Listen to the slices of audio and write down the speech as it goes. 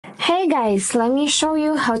Hey guys, let me show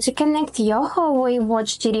you how to connect your Huawei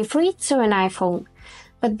Watch GT to an iPhone.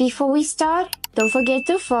 But before we start, don't forget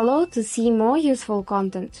to follow to see more useful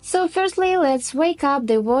content. So firstly, let's wake up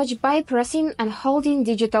the watch by pressing and holding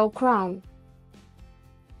digital crown.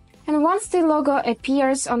 And once the logo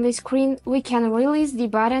appears on the screen, we can release the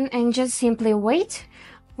button and just simply wait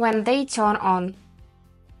when they turn on.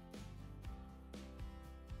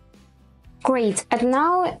 Great, and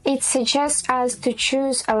now it suggests us to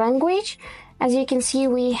choose a language. As you can see,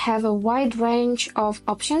 we have a wide range of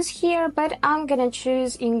options here, but I'm gonna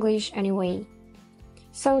choose English anyway.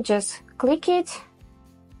 So just click it.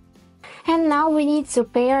 And now we need to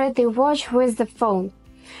pair the watch with the phone.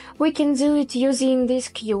 We can do it using this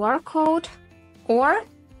QR code or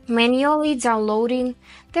manually downloading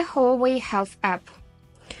the Huawei Health app.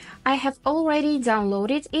 I have already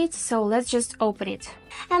downloaded it, so let's just open it.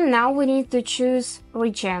 And now we need to choose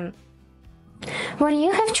region. When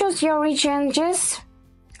you have chosen your region, just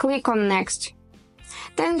click on next.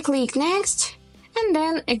 Then click next and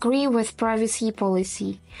then agree with privacy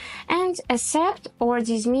policy and accept or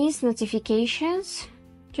dismiss notifications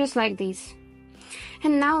just like this.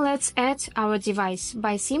 And now let's add our device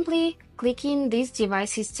by simply clicking this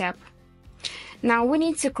devices tab. Now we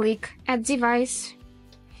need to click add device.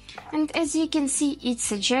 And as you can see, it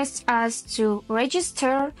suggests us to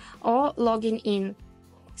register or login in.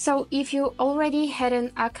 So if you already had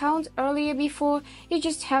an account earlier before, you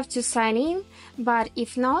just have to sign in, but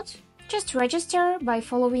if not, just register by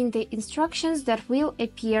following the instructions that will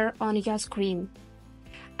appear on your screen.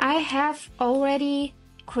 I have already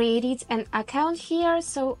created an account here,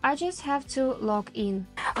 so I just have to log in.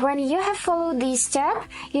 When you have followed this step,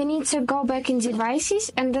 you need to go back in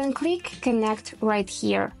devices and then click connect right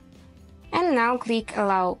here. And now click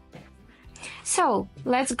allow. So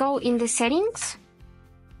let's go in the settings,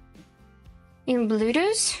 in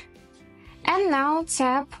Bluetooth, and now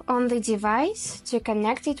tap on the device to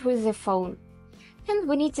connect it with the phone. And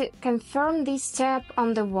we need to confirm this step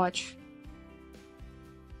on the watch.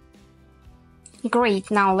 Great,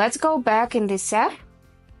 now let's go back in this app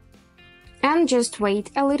and just wait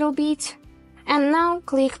a little bit. And now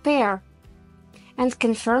click pair and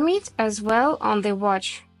confirm it as well on the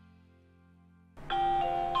watch.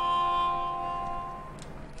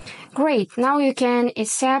 Great, now you can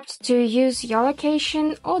accept to use your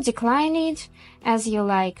location or decline it as you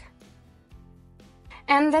like.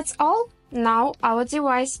 And that's all. Now our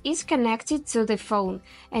device is connected to the phone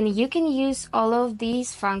and you can use all of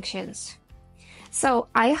these functions. So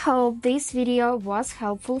I hope this video was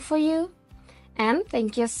helpful for you and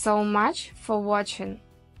thank you so much for watching.